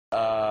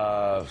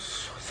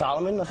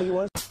Solomon, I think he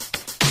was.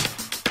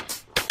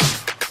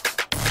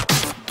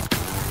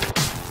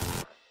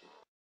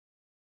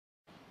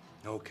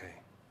 Okay.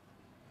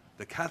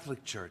 The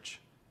Catholic Church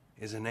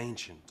is an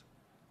ancient,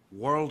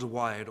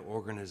 worldwide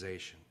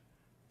organization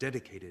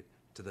dedicated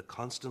to the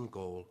constant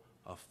goal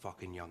of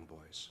fucking young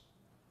boys.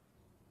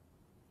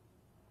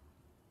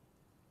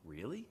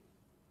 Really?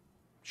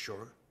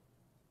 Sure.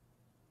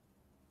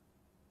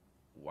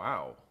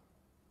 Wow.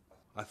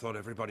 I thought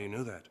everybody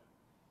knew that.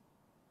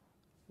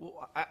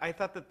 Well, I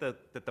thought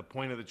that the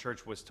point of the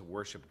church was to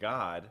worship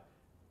God,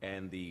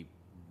 and the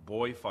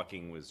boy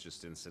fucking was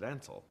just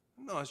incidental.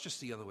 No, it's just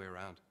the other way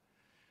around.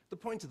 The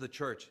point of the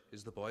church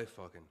is the boy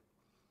fucking.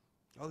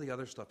 All the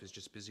other stuff is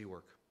just busy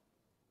work.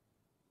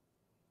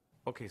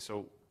 Okay,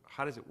 so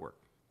how does it work?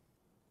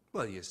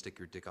 Well, you stick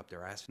your dick up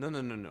their ass.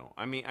 No.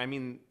 I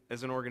mean,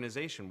 as an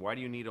organization, why do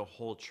you need a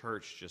whole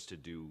church just to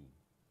do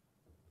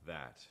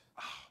that?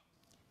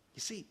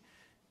 You see,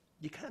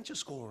 you can't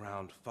just go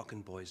around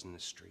fucking boys in the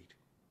street.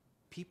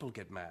 People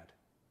get mad.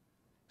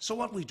 So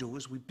what we do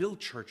is we build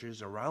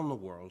churches around the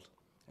world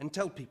and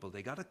tell people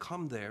they gotta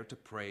come there to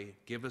pray,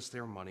 give us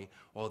their money,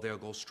 or they'll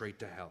go straight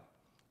to hell.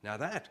 Now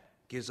that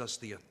gives us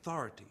the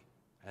authority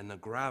and the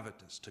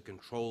gravitas to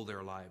control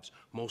their lives.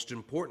 Most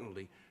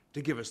importantly,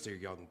 to give us their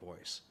young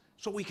boys.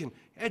 So we can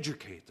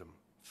educate them,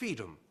 feed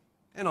them,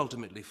 and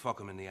ultimately fuck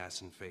them in the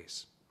ass and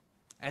face.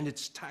 And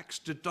it's tax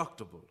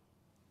deductible.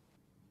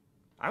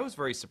 I was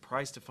very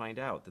surprised to find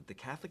out that the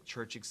Catholic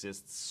Church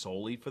exists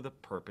solely for the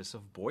purpose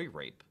of boy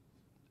rape.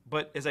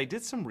 But as I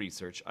did some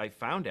research, I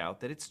found out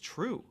that it's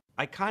true.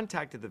 I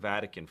contacted the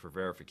Vatican for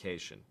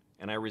verification,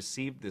 and I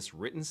received this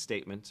written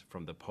statement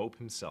from the Pope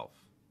himself.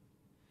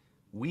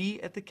 We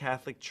at the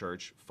Catholic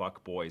Church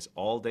fuck boys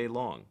all day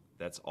long.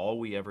 That's all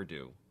we ever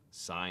do.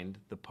 Signed,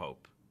 the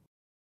Pope.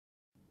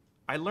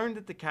 I learned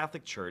that the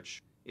Catholic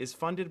Church is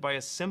funded by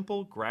a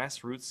simple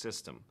grassroots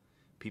system.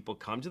 People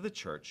come to the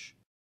church,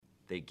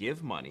 they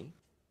give money,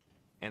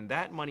 and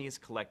that money is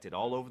collected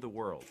all over the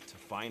world to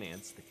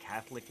finance the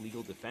Catholic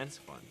Legal Defense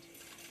Fund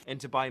and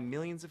to buy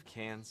millions of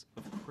cans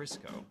of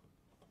Crisco.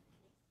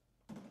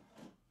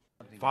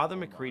 Father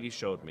McCready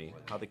showed me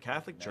how the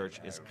Catholic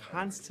Church is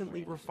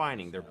constantly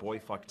refining their boy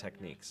fuck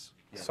techniques.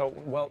 So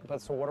what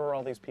are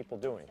all these people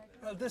doing?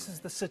 Well, this is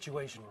the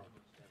situation room.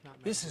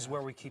 This is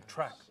where we keep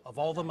track of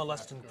all the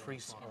molesting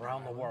priests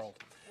around the world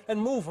and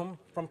move them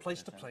from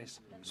place to place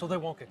so they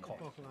won't get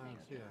caught.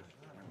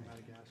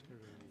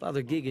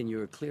 Father Gigan,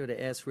 you are clear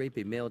to ask rape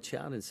a male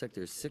child in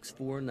Sector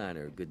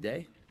 649er. Good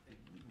day.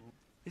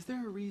 Is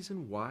there a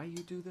reason why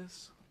you do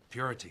this?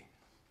 Purity.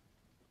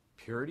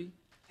 Purity?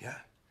 Yeah.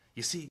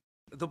 You see,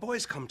 the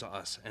boys come to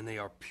us and they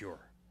are pure.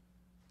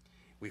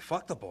 We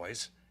fuck the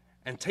boys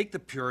and take the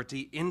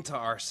purity into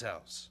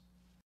ourselves.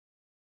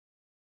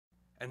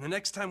 And the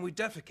next time we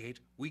defecate,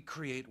 we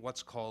create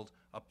what's called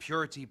a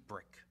purity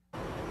brick.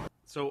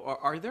 So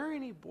are there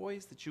any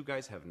boys that you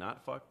guys have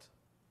not fucked?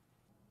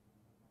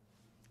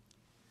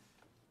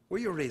 Were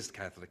you raised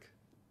Catholic?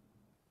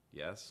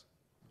 Yes.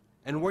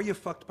 And were you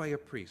fucked by a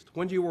priest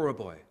when you were a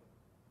boy?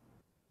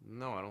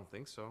 No, I don't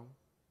think so.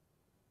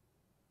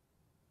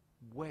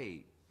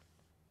 Wait.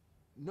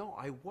 No,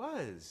 I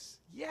was.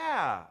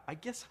 Yeah, I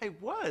guess I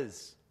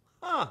was.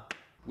 Huh.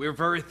 We're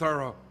very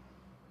thorough.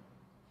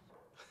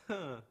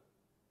 Huh.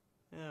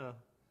 Yeah.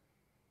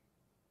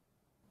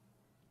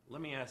 Let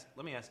me ask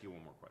you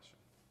one more question.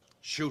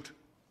 Shoot.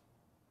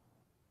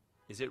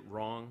 Is it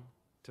wrong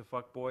to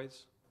fuck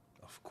boys?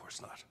 Of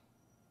course not.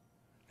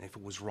 And if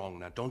it was wrong,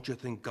 now don't you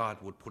think God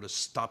would put a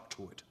stop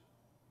to it?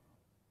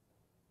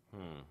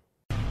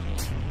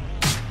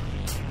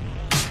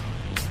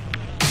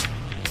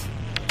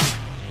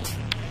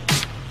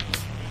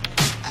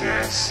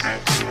 Yes,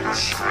 into the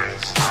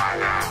streets,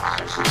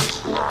 fire into his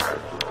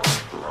blood.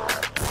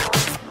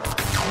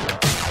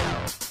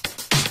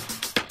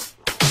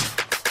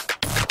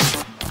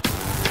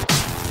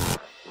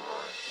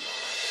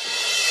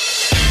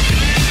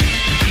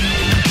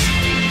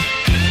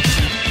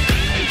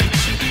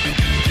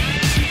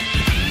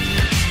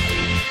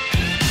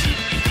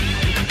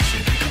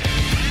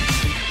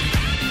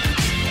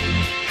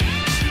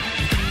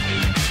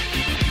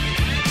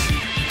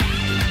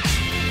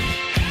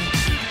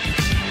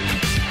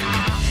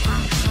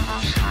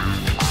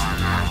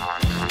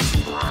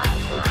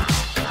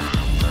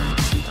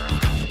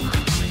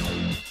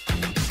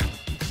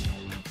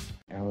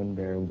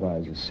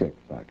 Was a sick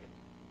fuck.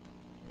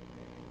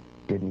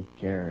 Didn't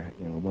care,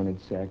 wanted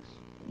sex,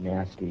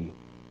 nasty,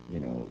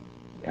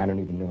 I don't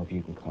even know if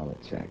you can call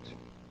it sex.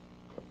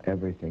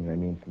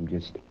 Everything, from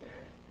just,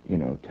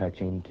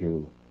 touching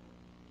to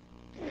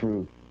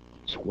fruit,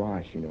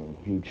 squash,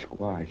 huge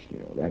squash,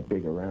 that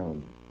big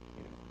around,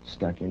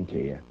 stuck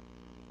into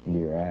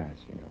your ass,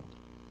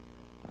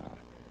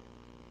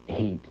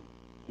 heat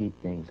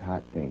things,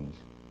 hot things,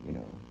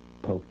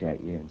 poked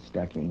at you and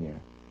stuck in you.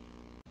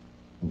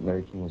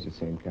 Larry King was the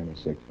same kind of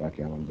sick fuck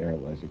Alan Bear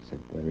was,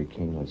 except Larry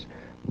King was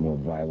more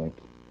violent,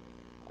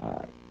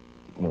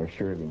 more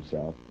sure of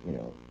himself,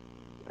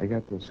 I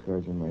got those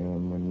scars on my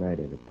own one night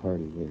at a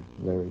party where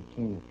Larry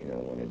King,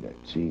 wanted to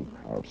see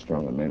how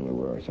strong a men we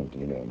were or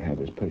something, and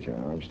have us put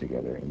our arms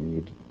together. And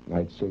you'd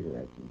light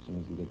cigarettes, and as soon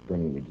as you get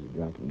burning, you just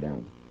drop them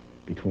down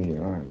between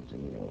your arms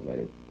and,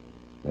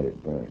 let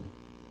it burn.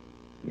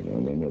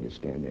 And then we'll just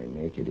stand there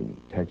naked and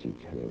touch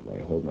each other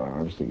by holding our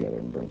arms together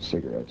and burn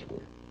cigarettes for.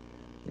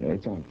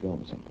 It's on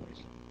film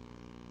someplace.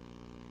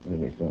 And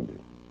then they filmed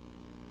it.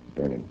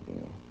 Burning,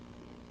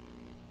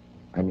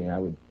 I mean, I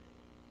would,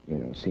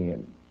 see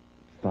him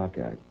fuck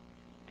a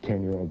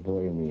 10-year-old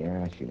boy in the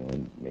ass,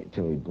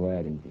 until he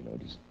bled, and,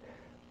 just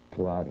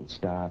pull out and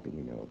stop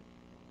and,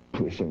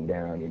 push him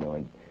down,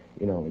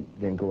 and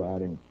then go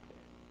out and,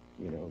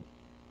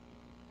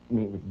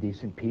 meet with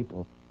decent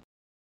people.